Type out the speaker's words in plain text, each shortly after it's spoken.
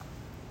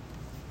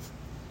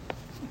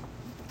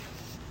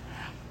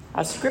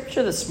Our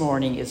scripture this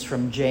morning is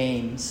from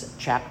James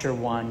chapter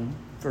 1,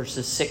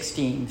 verses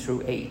 16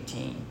 through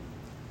 18,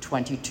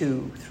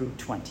 22 through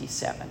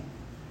 27.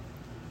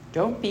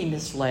 Don't be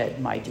misled,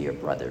 my dear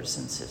brothers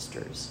and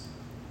sisters.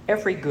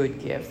 Every good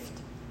gift,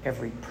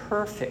 every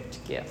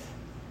perfect gift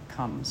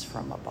comes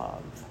from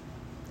above.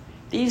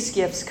 These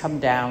gifts come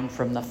down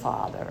from the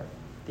Father,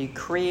 the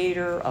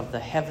creator of the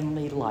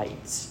heavenly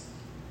lights,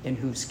 in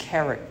whose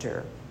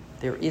character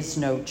there is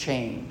no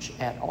change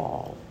at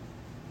all.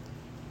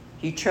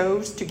 He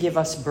chose to give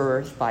us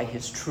birth by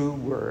his true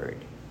word,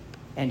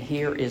 and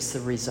here is the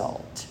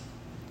result.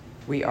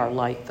 We are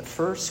like the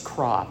first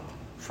crop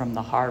from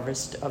the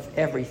harvest of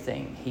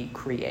everything he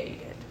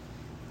created.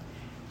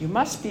 You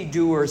must be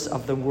doers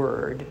of the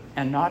word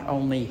and not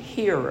only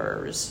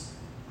hearers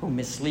who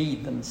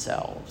mislead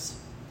themselves.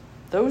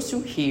 Those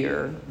who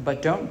hear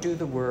but don't do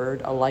the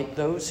word are like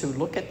those who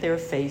look at their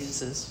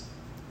faces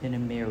in a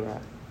mirror.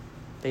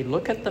 They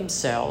look at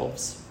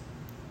themselves,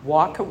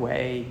 walk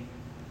away,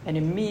 and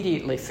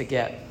immediately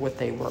forget what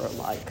they were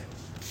like.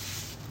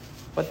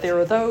 But there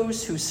are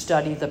those who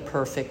study the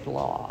perfect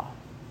law,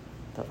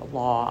 the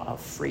law of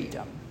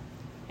freedom,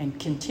 and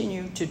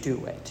continue to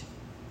do it.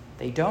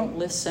 They don't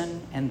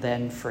listen and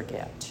then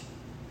forget,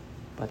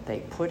 but they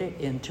put it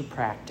into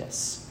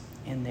practice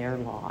in their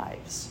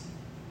lives.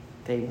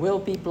 They will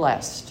be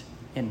blessed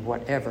in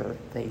whatever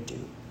they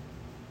do.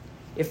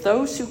 If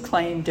those who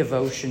claim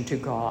devotion to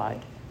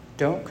God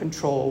don't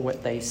control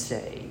what they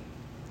say,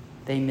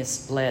 they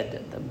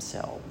misled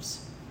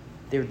themselves.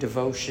 Their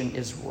devotion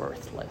is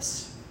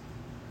worthless.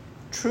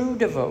 True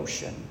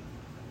devotion,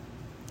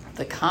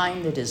 the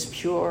kind that is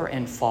pure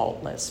and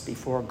faultless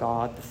before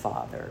God the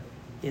Father,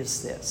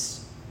 is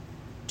this: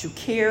 to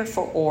care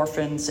for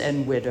orphans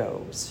and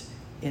widows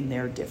in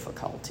their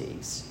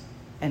difficulties,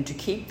 and to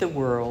keep the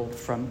world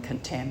from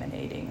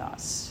contaminating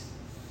us.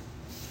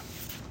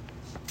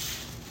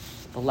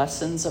 The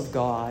lessons of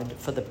God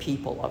for the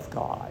people of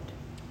God.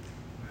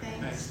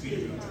 Thanks be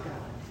to God.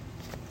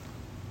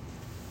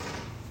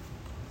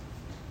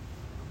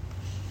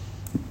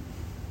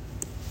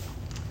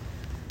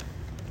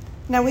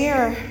 Now we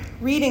are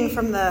reading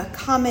from the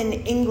Common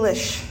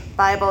English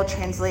Bible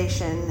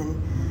translation,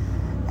 and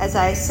as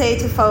I say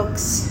to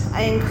folks,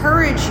 I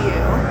encourage you,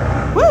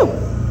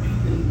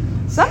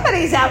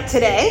 somebody's out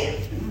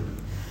today.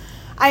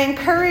 I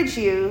encourage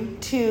you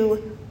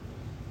to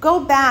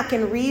go back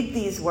and read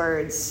these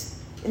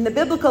words in the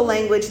biblical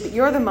language that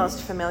you're the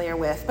most familiar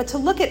with, but to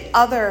look at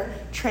other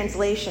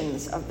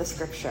translations of the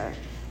scripture,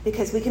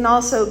 because we can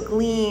also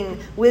glean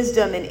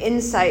wisdom and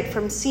insight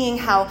from seeing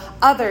how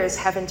others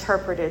have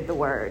interpreted the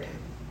word.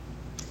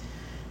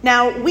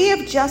 Now, we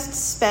have just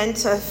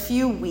spent a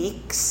few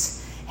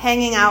weeks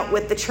hanging out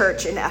with the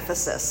church in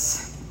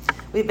Ephesus.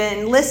 We've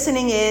been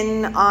listening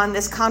in on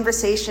this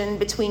conversation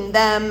between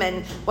them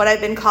and what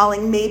I've been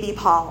calling maybe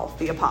Paul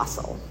the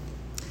Apostle.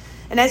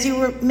 And as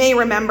you may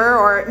remember,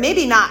 or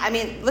maybe not,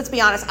 let's be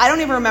honest, I don't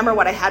even remember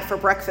what I had for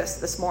breakfast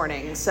this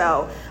morning.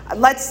 So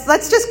let's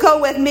just go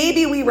with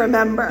maybe we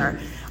remember.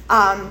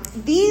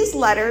 These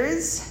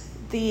letters,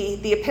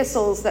 the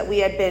epistles that we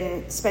had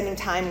been spending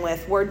time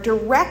with, were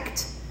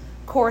direct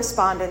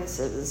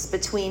correspondences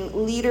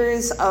between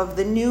leaders of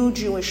the new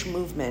Jewish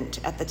movement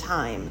at the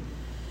time.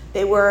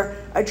 They were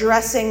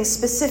addressing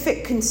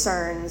specific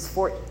concerns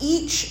for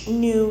each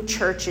new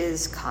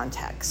church's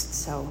context.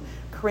 So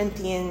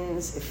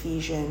Corinthians,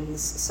 Ephesians,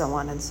 so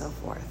on and so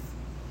forth.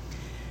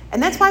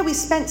 And that's why we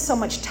spent so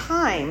much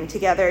time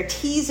together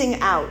teasing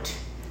out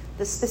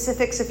the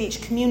specifics of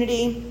each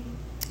community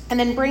and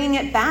then bringing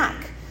it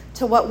back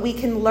to what we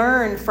can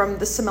learn from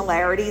the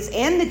similarities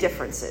and the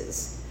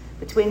differences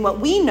between what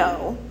we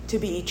know to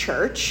be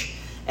church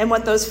and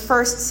what those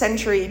first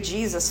century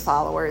Jesus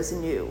followers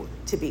knew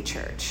to be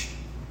church.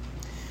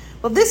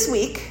 Well, this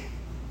week,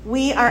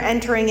 we are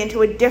entering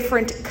into a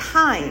different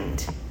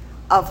kind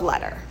of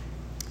letter.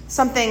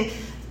 Something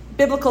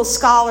biblical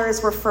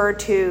scholars refer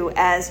to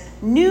as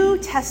New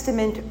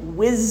Testament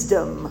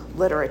wisdom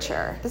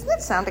literature. Doesn't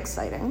that sound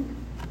exciting?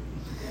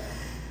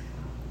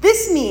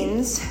 This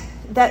means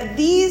that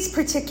these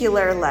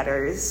particular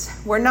letters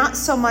were not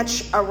so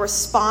much a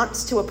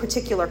response to a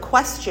particular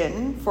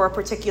question for a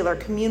particular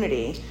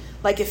community,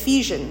 like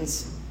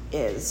Ephesians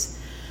is,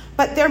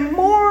 but they're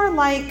more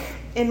like,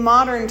 in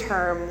modern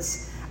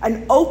terms,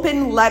 an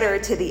open letter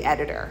to the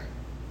editor,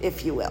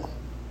 if you will.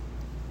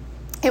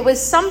 It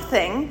was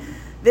something,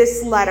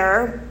 this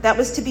letter, that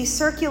was to be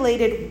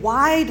circulated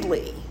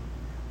widely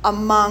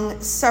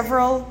among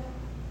several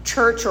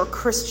church or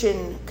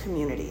Christian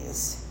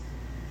communities.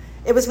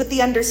 It was with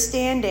the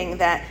understanding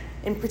that,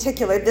 in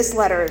particular, this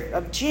letter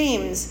of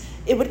James,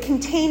 it would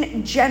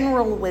contain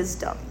general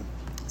wisdom,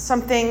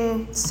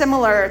 something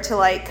similar to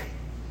like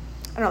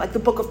the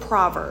book of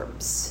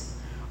Proverbs,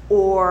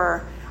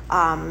 or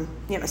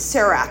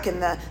Sirach in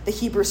the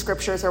Hebrew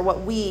scriptures, or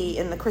what we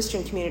in the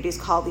Christian communities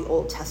call the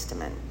Old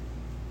Testament.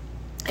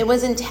 It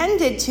was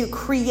intended to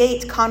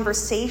create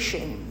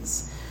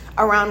conversations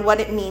around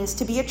what it means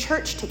to be a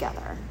church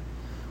together,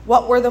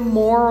 what were the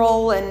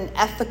moral and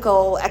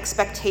ethical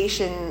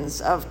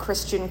expectations of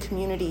Christian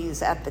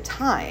communities at the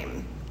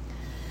time.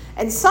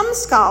 And some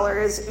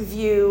scholars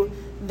view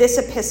this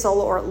epistle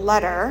or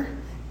letter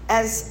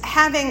as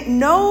having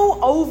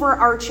no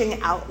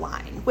overarching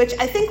outline, which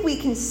I think we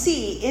can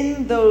see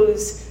in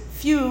those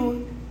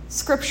few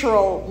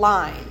scriptural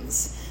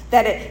lines,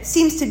 that it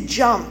seems to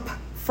jump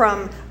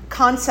from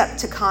concept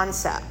to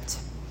concept.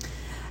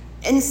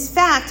 In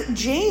fact,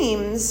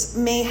 James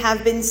may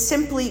have been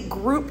simply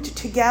grouped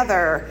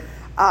together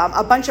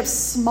a bunch of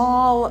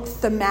small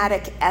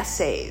thematic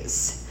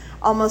essays,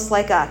 almost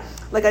like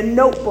a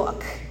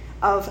notebook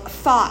of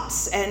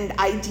thoughts and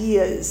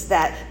ideas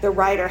that the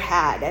writer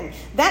had. And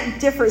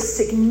that differs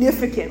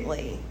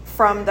significantly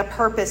from the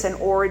purpose and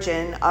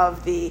origin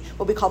of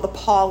what we call the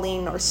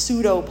Pauline or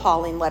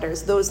pseudo-Pauline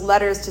letters, those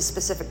letters to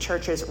specific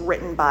churches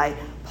written by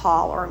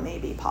Paul or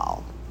maybe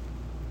Paul.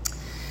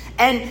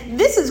 And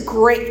this is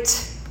great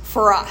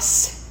for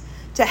us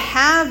to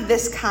have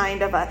this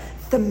kind of a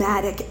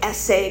thematic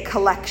essay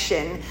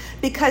collection,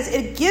 because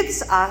it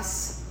gives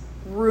us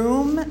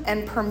room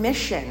and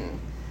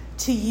permission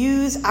to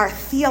use our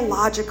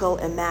theological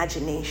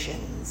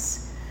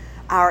imaginations,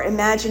 our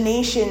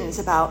imaginations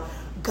about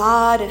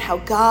God and how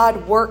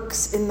God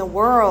works in the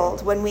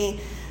world, when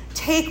we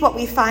take what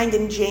we find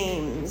in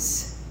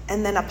James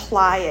and then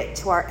apply it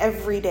to our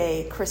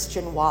everyday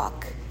Christian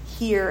walk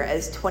here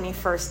as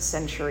 21st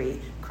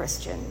century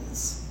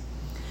Christians.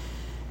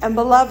 And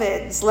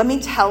beloveds, let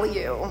me tell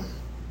you,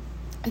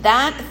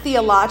 that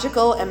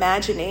theological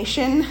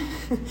imagination,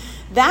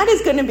 that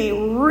is going to be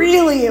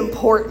really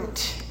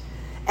important.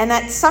 And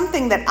that's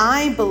something that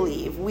I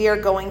believe we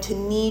are going to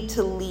need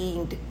to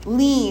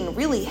lean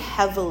really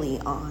heavily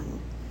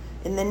on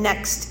in the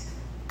next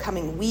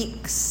coming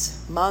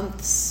weeks,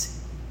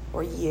 months,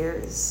 or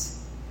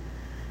years.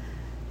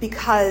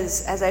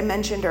 Because, as I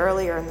mentioned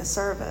earlier in the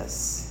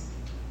service,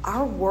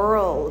 our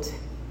world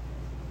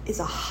is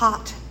a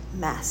hot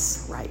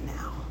mess right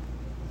now.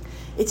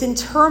 It's in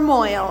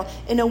turmoil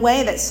in a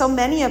way that so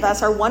many of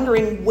us are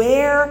wondering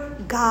where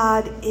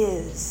God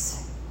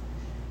is.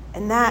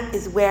 And that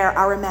is where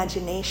our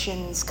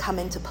imaginations come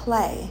into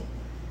play.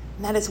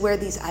 And that is where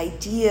these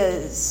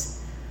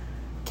ideas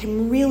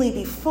can really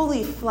be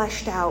fully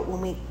fleshed out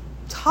when we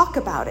talk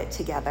about it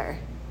together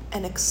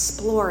and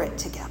explore it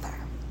together.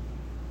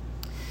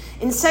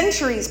 In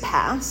centuries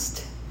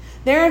past,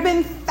 there have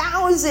been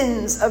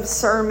thousands of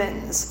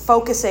sermons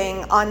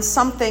focusing on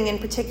something in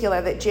particular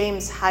that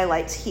James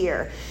highlights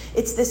here.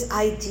 It's this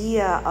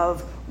idea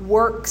of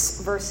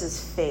works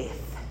versus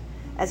faith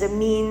as a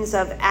means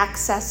of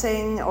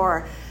accessing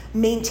or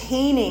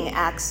maintaining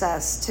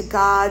access to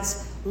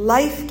God's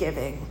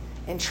life-giving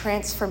and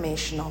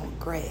transformational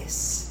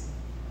grace.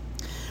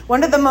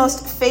 One of the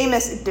most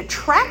famous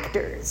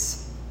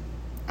detractors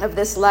of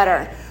this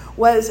letter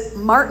was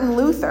Martin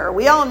Luther.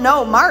 We all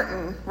know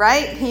Martin,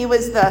 right? He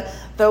was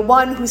the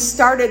one who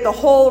started the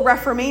whole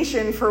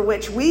Reformation for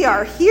which we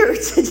are here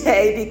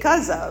today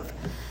because of.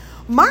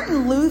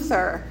 Martin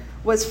Luther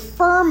was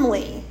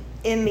firmly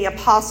in the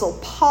Apostle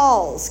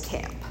Paul's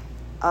camp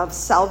of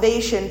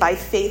salvation by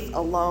faith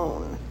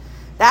alone.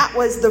 That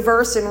was the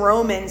verse in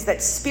Romans that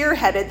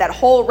spearheaded that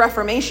whole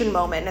Reformation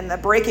moment and the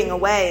breaking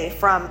away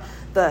from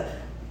the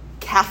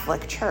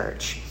Catholic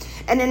Church.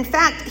 And in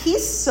fact, he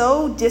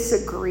so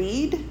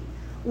disagreed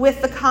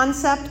with the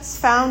concepts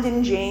found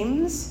in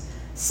James,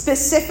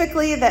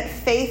 specifically that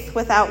faith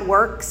without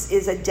works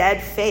is a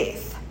dead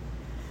faith,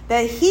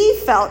 that he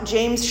felt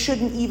James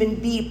shouldn't even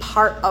be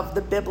part of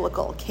the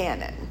biblical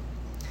canon.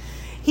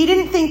 He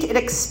didn't think it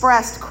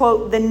expressed,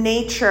 quote, the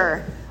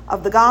nature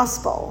of the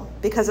gospel,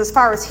 because as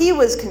far as he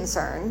was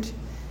concerned,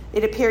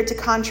 it appeared to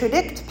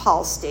contradict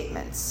Paul's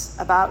statements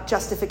about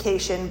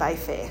justification by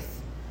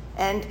faith.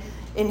 And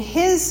in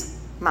his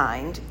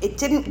mind, it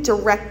didn't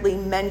directly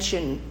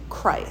mention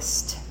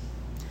Christ.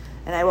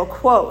 And I will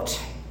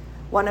quote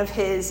one of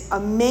his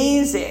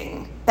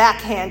amazing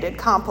backhanded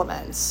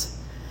compliments.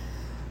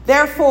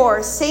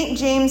 Therefore, St.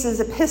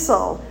 James's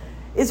epistle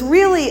is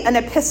really an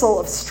epistle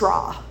of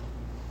straw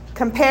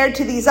compared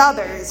to these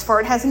others, for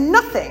it has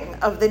nothing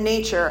of the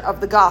nature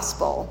of the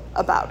gospel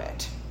about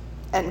it.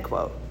 End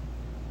quote.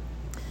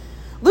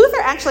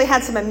 Luther actually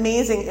had some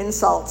amazing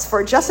insults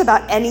for just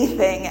about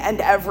anything and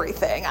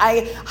everything.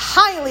 I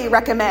highly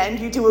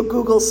recommend you do a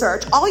Google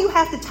search. All you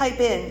have to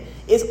type in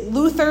is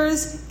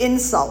Luther's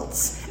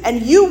insults,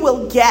 and you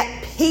will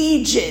get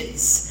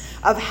pages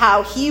of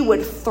how he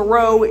would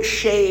throw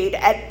shade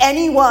at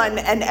anyone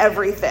and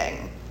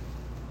everything.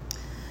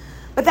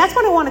 But that's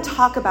what I want to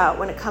talk about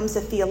when it comes to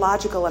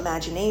theological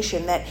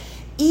imagination, that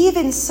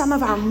even some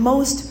of our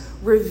most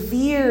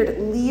revered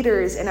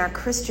leaders in our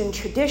Christian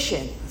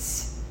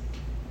traditions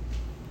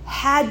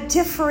had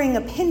differing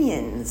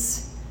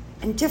opinions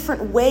and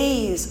different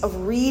ways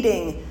of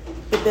reading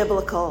the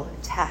biblical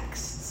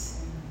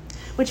texts.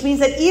 Which means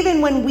that even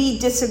when we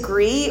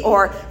disagree,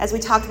 or as we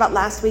talked about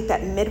last week,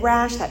 that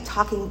midrash, that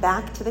talking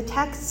back to the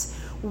texts,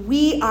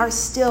 we are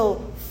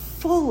still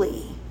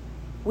fully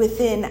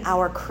within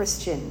our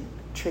Christian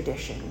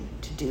tradition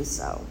to do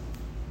so.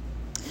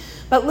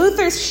 But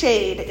Luther's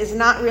shade is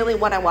not really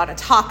what I want to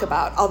talk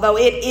about, although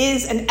it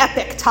is an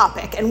epic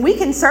topic, and we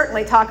can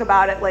certainly talk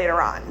about it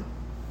later on.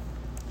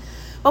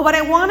 But what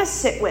I want to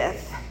sit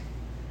with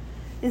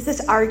is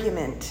this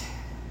argument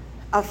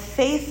of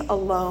faith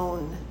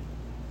alone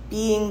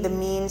being the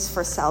means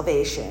for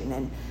salvation.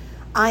 And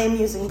I am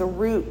using the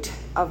root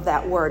of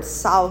that word,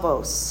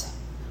 salvos.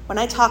 When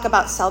I talk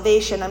about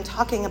salvation, I'm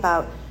talking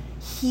about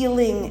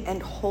healing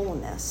and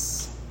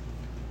wholeness.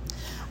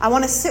 I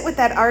want to sit with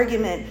that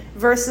argument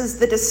versus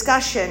the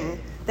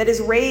discussion that is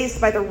raised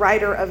by the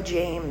writer of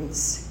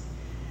James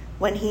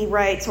when he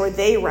writes, or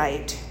they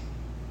write,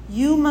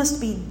 "You must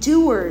be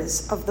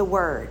doers of the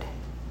word,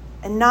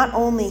 and not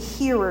only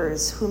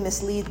hearers who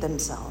mislead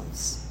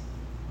themselves.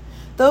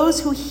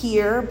 Those who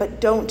hear but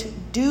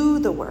don't do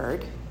the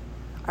word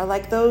are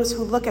like those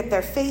who look at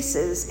their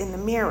faces in the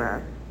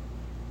mirror.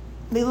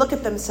 They look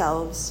at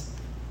themselves,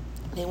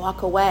 they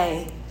walk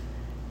away,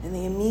 and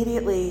they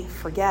immediately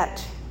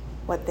forget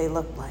what they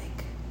look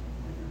like."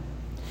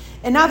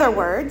 In other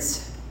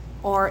words,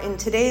 or in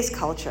today's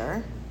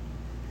culture,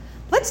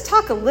 let's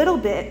talk a little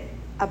bit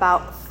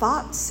about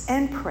thoughts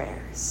and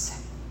prayers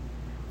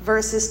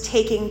versus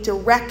taking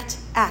direct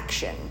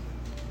action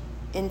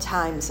in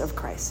times of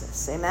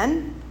crisis.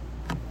 Amen?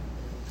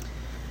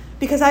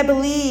 Because I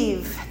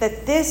believe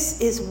that this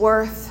is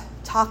worth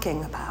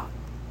talking about.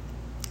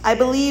 I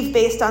believe,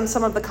 based on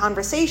some of the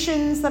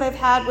conversations that I've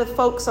had with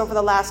folks over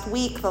the last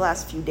week, the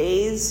last few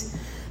days,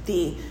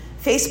 the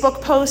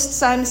Facebook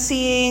posts I'm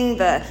seeing,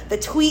 the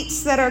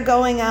tweets that are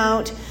going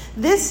out,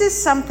 this is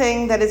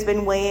something that has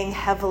been weighing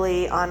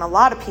heavily on a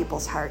lot of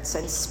people's hearts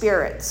and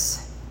spirits.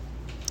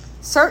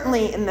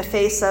 Certainly in the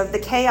face of the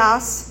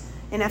chaos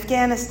in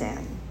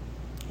Afghanistan,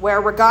 where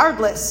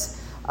regardless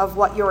of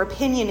what your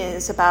opinion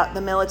is about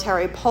the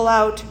military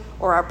pullout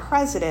or our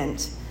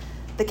president,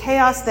 the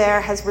chaos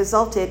there has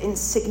resulted in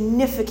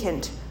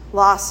significant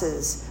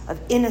losses of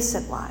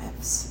innocent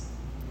lives.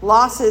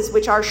 Losses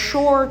which are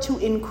sure to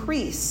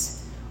increase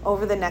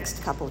over the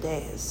next couple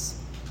days.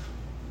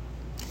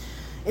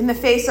 In the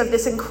face of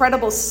this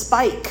incredible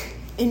spike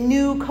in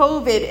new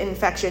COVID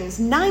infections,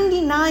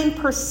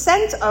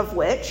 99% of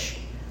which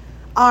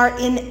are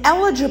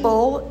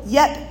ineligible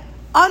yet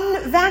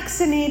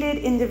unvaccinated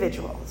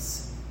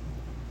individuals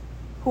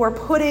who are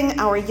putting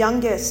our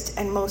youngest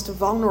and most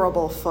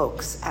vulnerable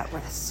folks at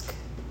risk.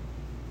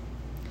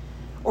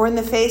 Or in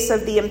the face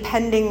of the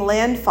impending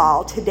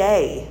landfall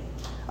today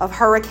of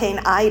Hurricane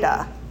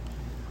Ida,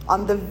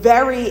 on the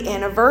very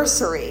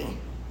anniversary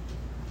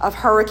of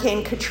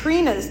Hurricane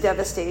Katrina's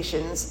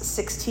devastations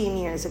 16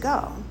 years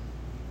ago.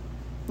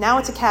 Now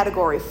it's a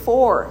Category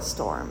 4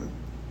 storm,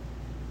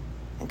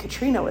 and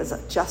Katrina was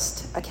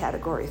just a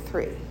Category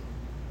 3.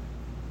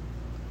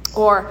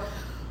 Or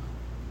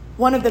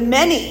one of the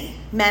many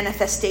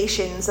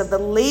manifestations of the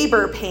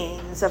labor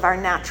pains of our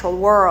natural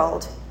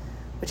world,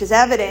 which is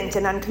evident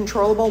in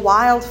uncontrollable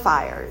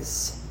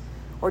wildfires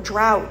or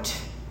drought,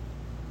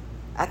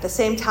 at the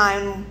same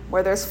time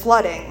where there's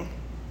flooding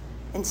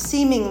and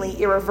seemingly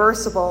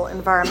irreversible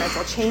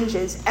environmental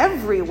changes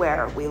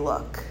everywhere we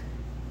look.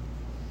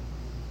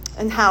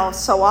 And how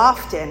so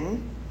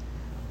often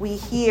we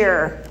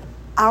hear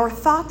our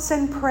thoughts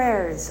and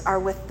prayers are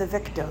with the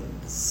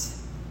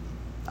victims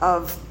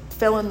of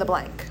fill in the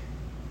blank.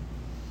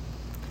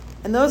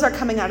 And those are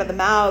coming out of the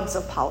mouths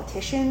of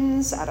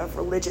politicians, out of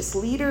religious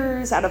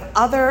leaders, out of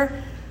other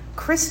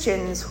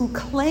Christians who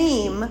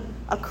claim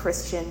a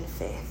Christian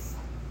faith.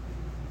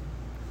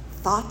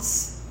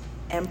 Thoughts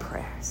and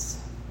prayers.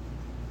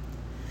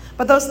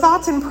 But those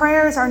thoughts and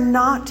prayers are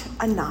not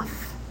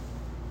enough.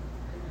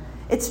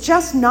 It's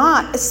just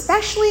not,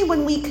 especially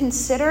when we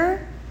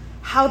consider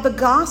how the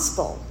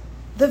gospel,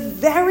 the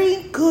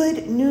very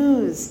good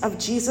news of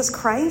Jesus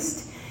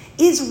Christ,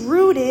 is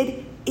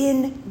rooted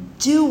in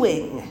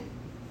doing,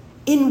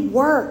 in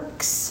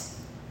works,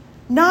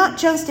 not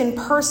just in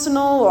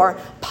personal or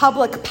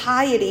public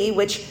piety,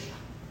 which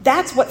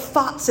that's what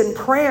thoughts and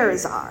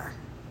prayers are.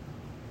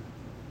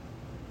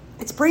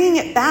 It's bringing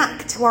it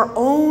back to our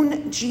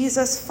own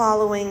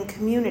Jesus-following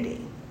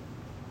community.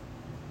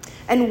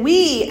 And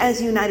we,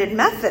 as United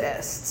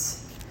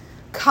Methodists,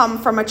 come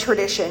from a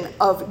tradition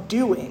of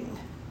doing.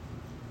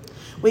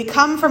 We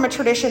come from a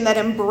tradition that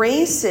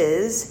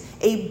embraces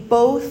a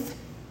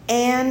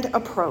both-and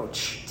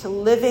approach to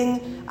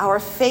living our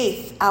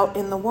faith out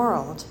in the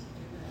world.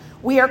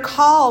 We are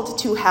called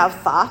to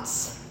have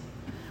thoughts,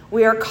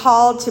 we are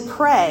called to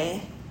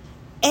pray,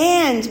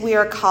 and we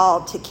are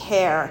called to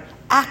care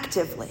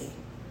actively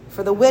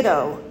for the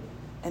widow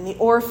and the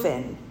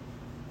orphan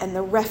and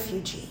the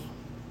refugee.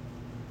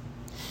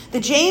 The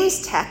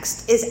James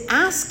text is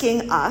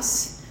asking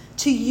us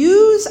to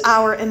use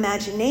our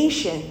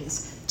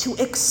imaginations to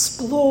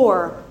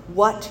explore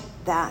what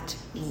that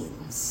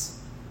means,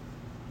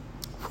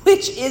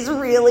 which is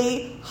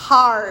really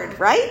hard,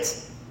 right?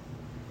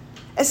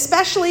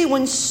 Especially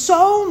when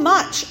so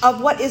much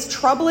of what is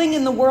troubling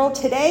in the world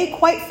today,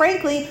 quite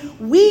frankly,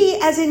 we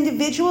as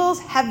individuals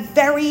have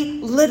very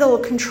little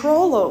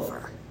control over.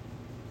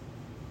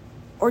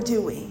 Or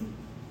do we?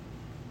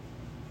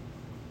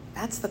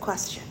 That's the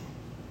question.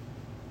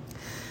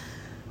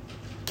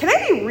 Can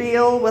I be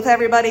real with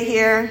everybody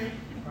here?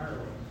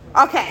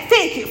 Okay,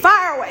 thank you.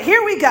 Fire away.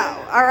 Here we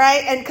go. All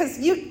right? And because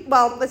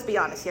let's be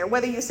honest here.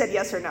 Whether you said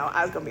yes or no,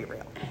 I was going to be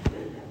real.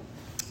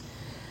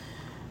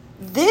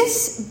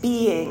 This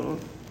being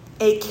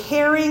a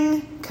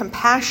caring,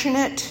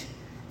 compassionate,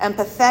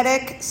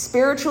 empathetic,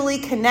 spiritually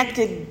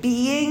connected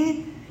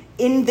being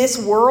in this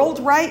world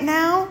right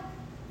now,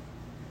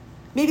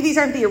 maybe these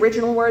aren't the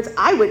original words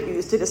I would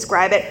use to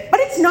describe it, but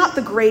it's not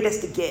the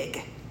greatest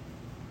gig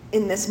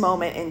in this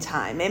moment in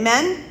time.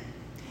 Amen?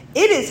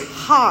 It is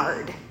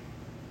hard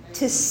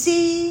to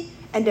see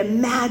and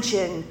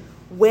imagine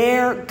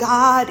where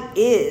God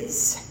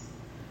is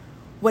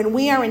when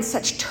we are in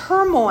such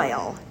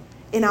turmoil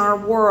in our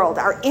world,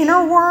 our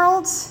inner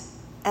worlds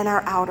and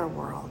our outer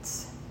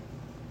worlds.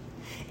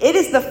 It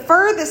is the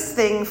furthest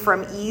thing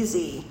from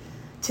easy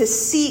to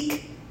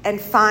seek and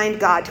find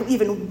God, to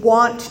even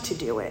want to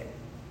do it.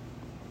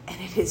 And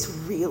it is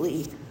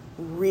really,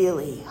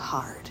 really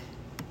hard.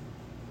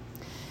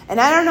 And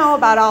I don't know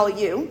about all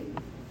you,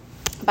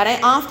 but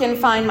I often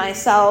find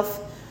myself,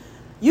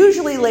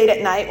 usually late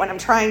at night when I'm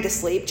trying to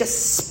sleep,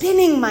 just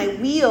spinning my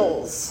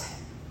wheels,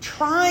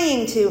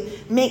 trying to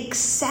make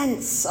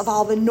sense of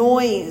all the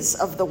noise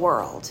of the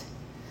world,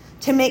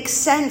 to make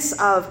sense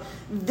of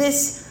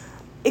this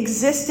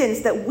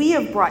existence that we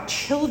have brought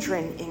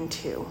children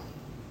into,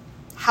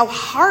 how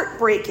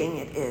heartbreaking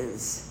it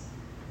is.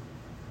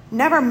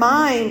 Never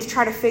mind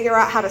try to figure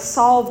out how to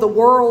solve the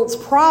world's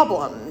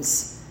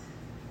problems.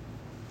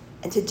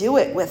 And to do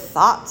it with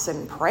thoughts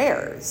and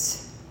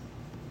prayers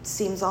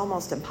seems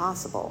almost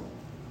impossible,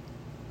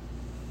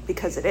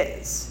 because it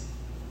is.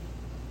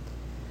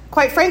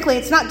 Quite frankly,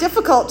 it's not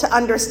difficult to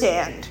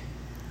understand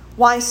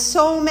why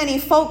so many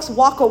folks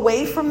walk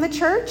away from the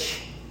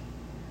church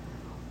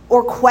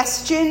or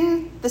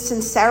question the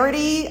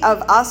sincerity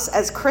of us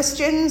as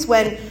Christians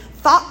when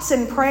thoughts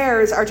and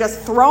prayers are just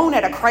thrown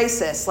at a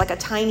crisis like a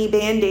tiny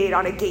Band-Aid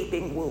on a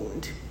gaping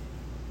wound.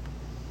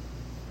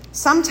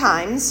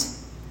 Sometimes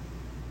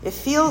it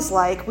feels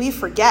like we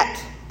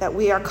forget that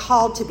we are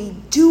called to be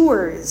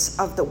doers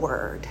of the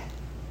word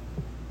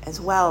as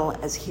well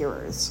as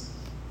hearers.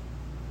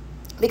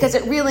 Because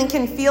it really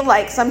can feel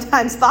like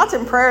sometimes thoughts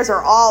and prayers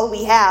are all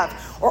we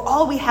have, or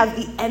all we have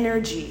the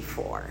energy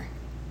for.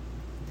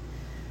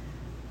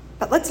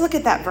 But let's look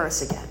at that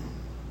verse again.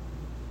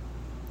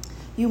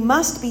 You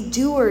must be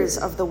doers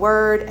of the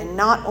word and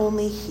not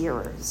only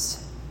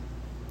hearers.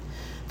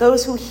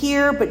 Those who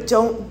hear but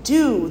don't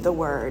do the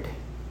word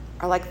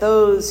are like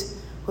those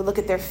who look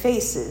at their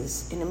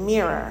faces in a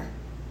mirror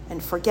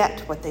and forget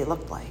what they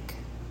look like.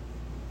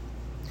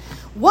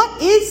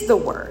 What is the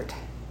word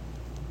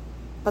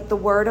but the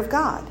word of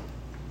God?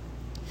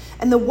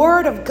 And the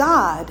word of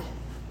God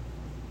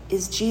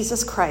is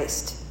Jesus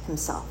Christ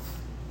himself.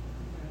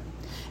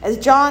 As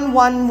John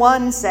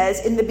 1:1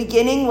 says, in the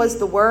beginning was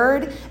the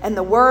Word, and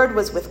the Word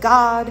was with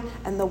God,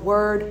 and the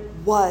Word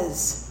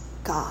was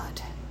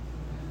God.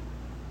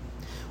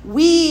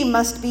 We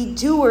must be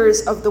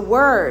doers of the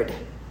Word.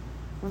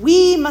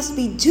 We must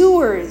be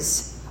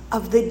doers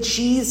of the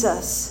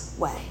Jesus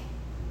way.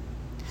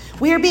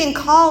 We are being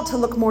called to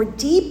look more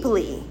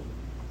deeply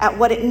at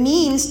what it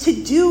means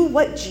to do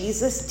what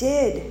Jesus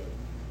did,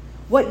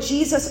 what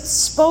Jesus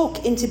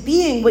spoke into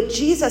being, what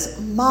Jesus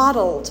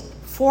modeled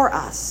for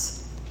us.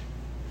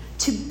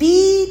 To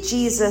be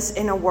Jesus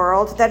in a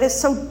world that is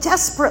so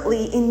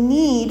desperately in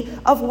need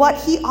of what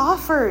he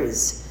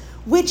offers,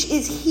 which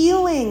is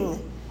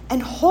healing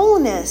and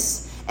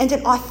wholeness and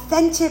an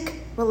authentic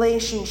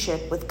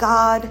relationship with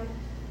God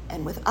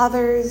and with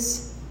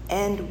others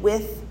and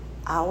with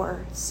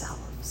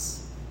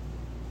ourselves.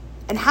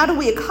 And how do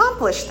we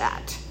accomplish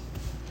that?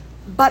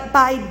 But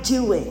by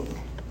doing,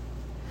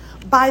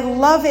 by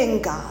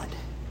loving God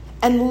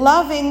and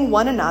loving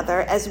one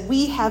another as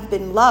we have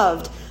been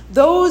loved.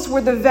 Those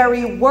were the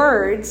very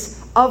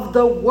words of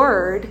the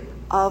Word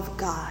of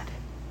God.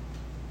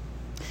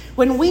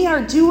 When we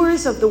are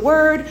doers of the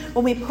Word,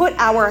 when we put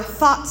our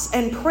thoughts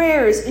and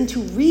prayers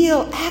into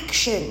real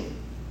action,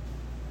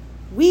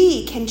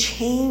 we can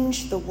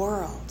change the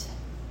world.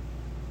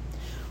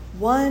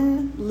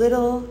 One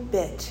little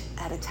bit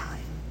at a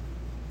time.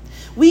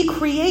 We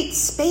create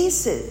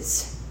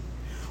spaces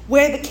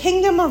where the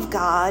kingdom of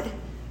God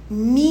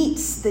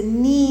meets the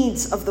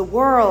needs of the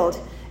world,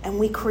 and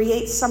we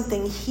create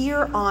something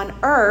here on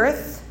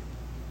earth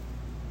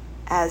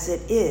as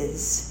it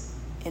is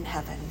in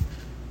heaven.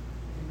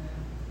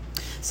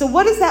 So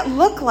what does that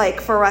look like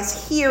for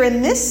us here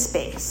in this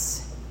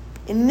space,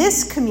 in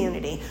this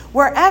community,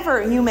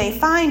 wherever you may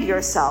find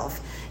yourself,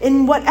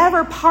 in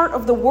whatever part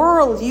of the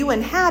world you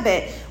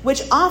inhabit,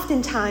 which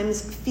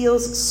oftentimes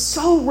feels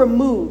so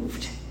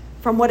removed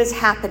from what is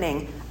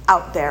happening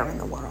out there in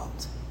the world?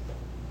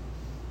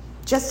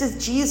 Just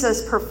as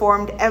Jesus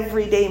performed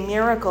everyday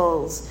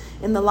miracles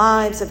in the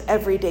lives of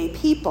everyday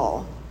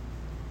people,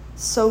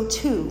 so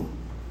too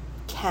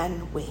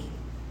can we.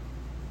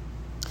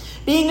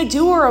 Being a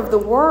doer of the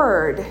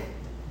word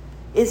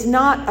is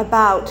not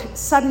about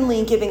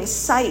suddenly giving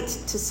sight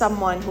to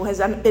someone who has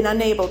been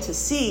unable to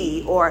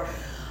see, or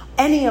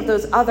any of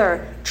those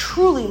other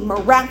truly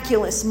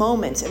miraculous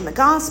moments in the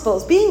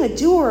Gospels. Being a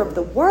doer of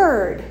the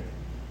word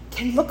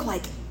can look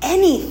like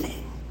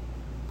anything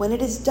when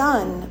it is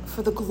done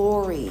for the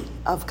glory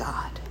of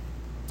God.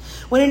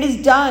 When it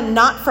is done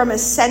not from a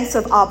sense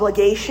of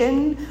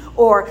obligation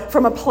or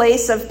from a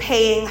place of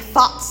paying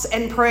thoughts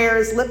and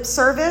prayers lip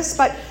service,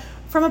 but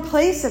from a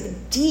place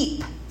of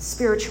deep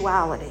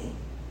spirituality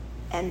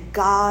and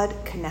God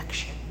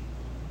connection.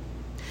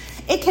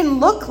 It can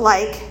look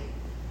like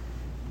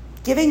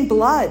giving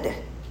blood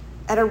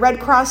at a Red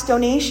Cross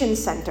donation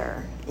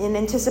center in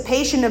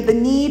anticipation of the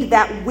need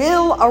that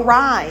will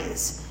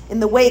arise in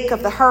the wake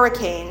of the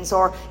hurricanes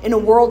or in a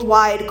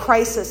worldwide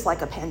crisis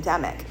like a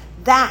pandemic.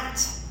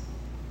 That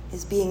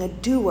is being a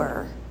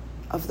doer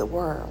of the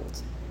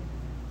world,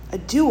 a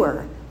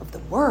doer of the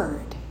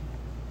word.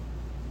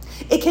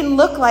 It can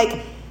look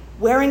like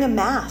wearing a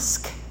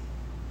mask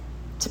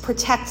to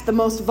protect the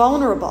most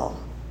vulnerable,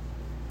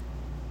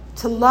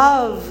 to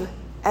love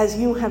as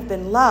you have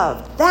been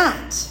loved.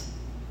 That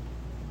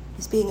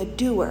is being a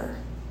doer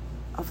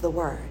of the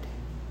word.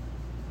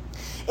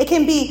 It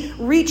can be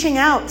reaching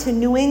out to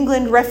New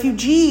England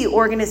refugee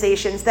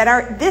organizations that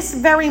are this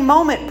very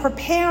moment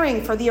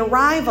preparing for the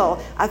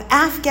arrival of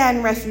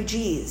Afghan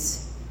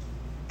refugees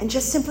and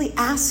just simply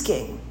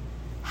asking,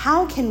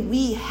 how can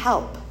we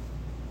help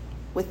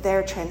with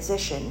their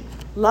transition?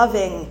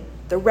 Loving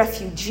the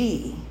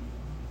refugee,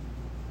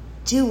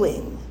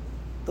 doing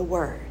the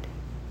word.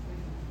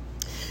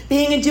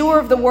 Being a doer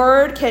of the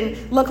word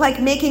can look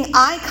like making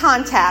eye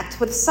contact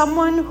with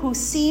someone who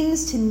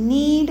seems to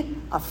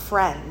need a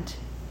friend.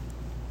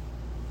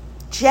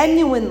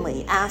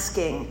 Genuinely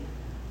asking,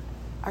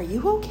 are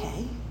you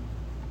okay?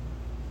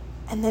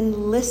 And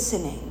then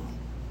listening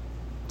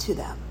to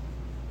them.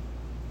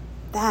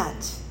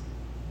 That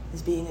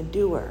is being a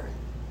doer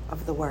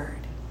of the word.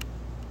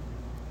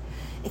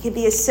 It can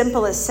be as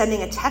simple as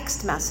sending a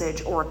text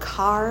message or a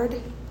card,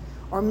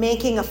 or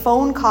making a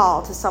phone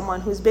call to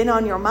someone who's been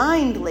on your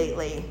mind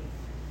lately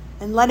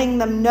and letting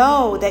them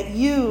know that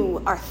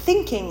you are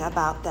thinking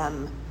about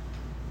them,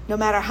 no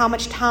matter how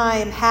much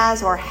time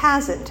has or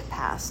hasn't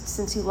passed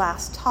since you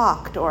last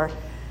talked, or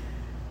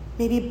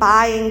maybe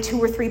buying 2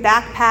 or 3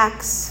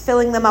 backpacks,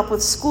 filling them up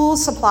with school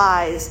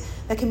supplies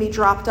that can be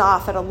dropped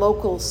off at a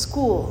local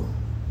school.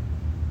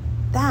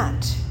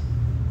 That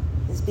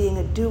is being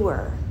a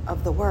doer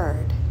of the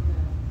word.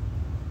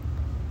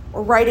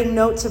 Or writing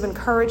notes of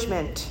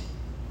encouragement,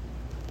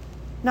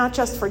 not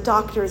just for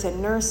doctors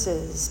and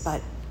nurses,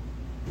 but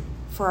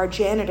for our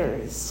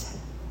janitors,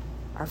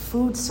 our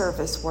food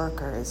service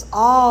workers,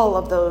 all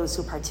of those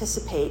who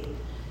participate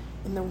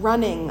in the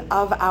running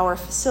of our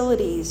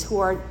facilities, who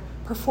are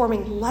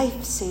performing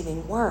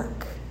life-saving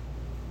work.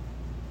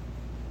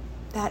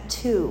 That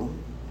too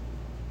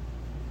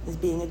is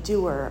being a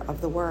doer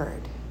of the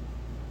word.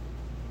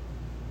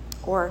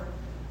 Or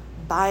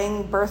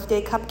buying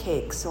birthday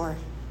cupcakes, or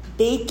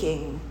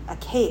baking a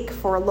cake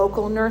for a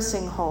local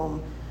nursing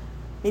home,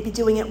 maybe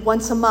doing it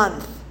once a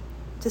month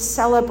to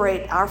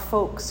celebrate our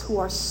folks who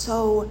are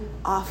so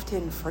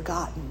often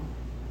forgotten.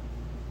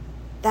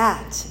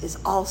 That is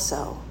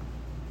also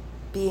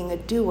being a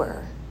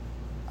doer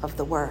of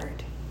the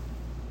word.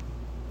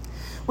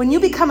 When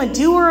you become a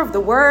doer of the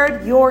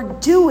word, your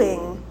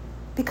doing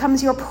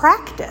becomes your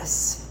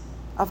practice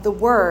of the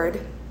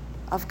word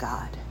of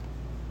God.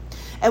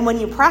 And when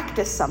you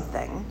practice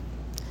something,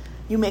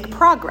 you make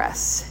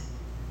progress.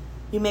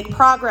 You make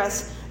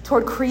progress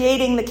toward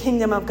creating the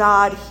kingdom of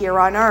God here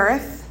on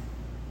earth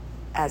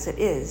as it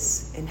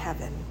is in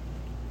heaven.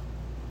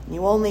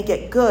 You only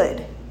get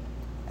good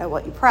at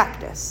what you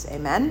practice.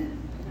 Amen?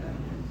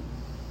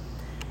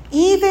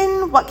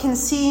 Even what can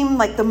seem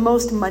like the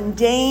most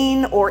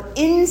mundane or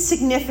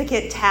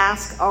insignificant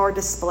task or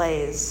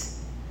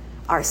displays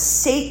are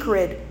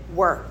sacred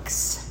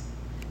works,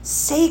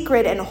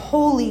 sacred and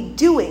holy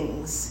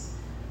doings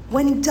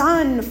when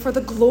done for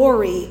the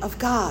glory of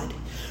God.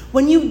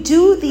 When you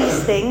do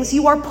these things,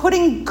 you are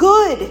putting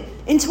good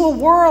into a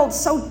world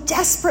so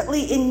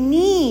desperately in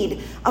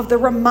need of the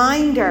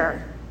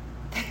reminder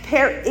that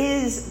there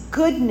is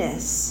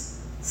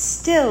goodness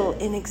still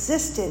in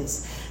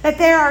existence, that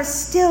there are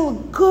still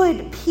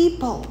good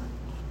people,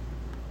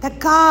 that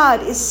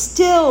God is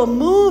still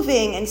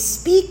moving and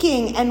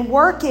speaking and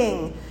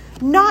working,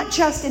 not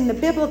just in the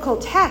biblical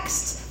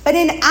texts, but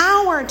in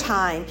our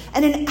time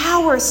and in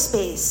our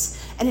space,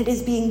 and it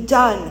is being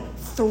done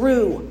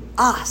through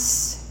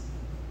us.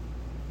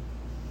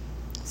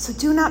 So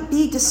do not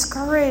be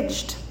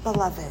discouraged,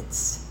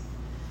 beloveds.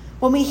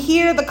 When we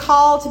hear the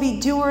call to be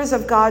doers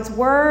of God's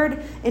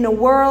word in a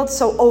world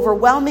so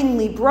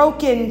overwhelmingly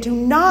broken, do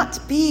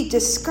not be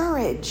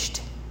discouraged.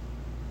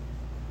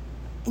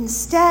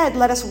 Instead,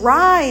 let us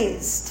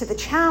rise to the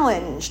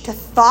challenge to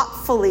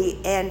thoughtfully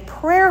and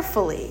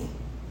prayerfully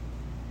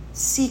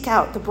seek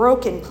out the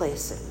broken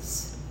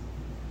places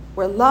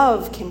where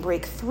love can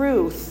break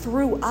through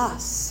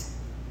us,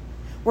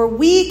 where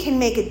we can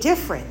make a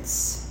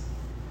difference,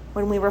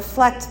 when we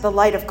reflect the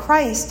light of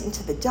Christ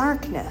into the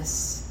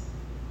darkness,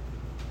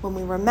 when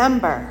we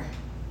remember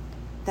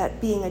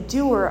that being a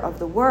doer of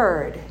the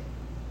word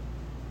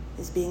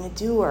is being a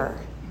doer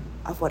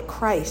of what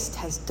Christ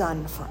has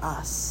done for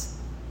us.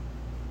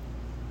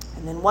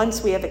 And then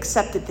once we have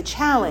accepted the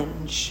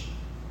challenge,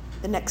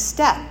 the next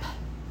step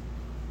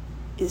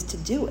is to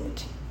do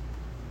it.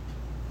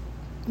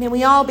 May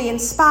we all be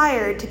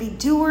inspired to be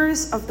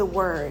doers of the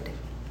word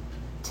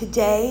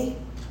today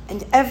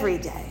and every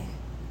day.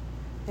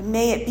 And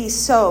may it be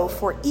so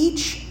for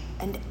each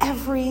and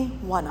every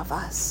one of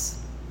us.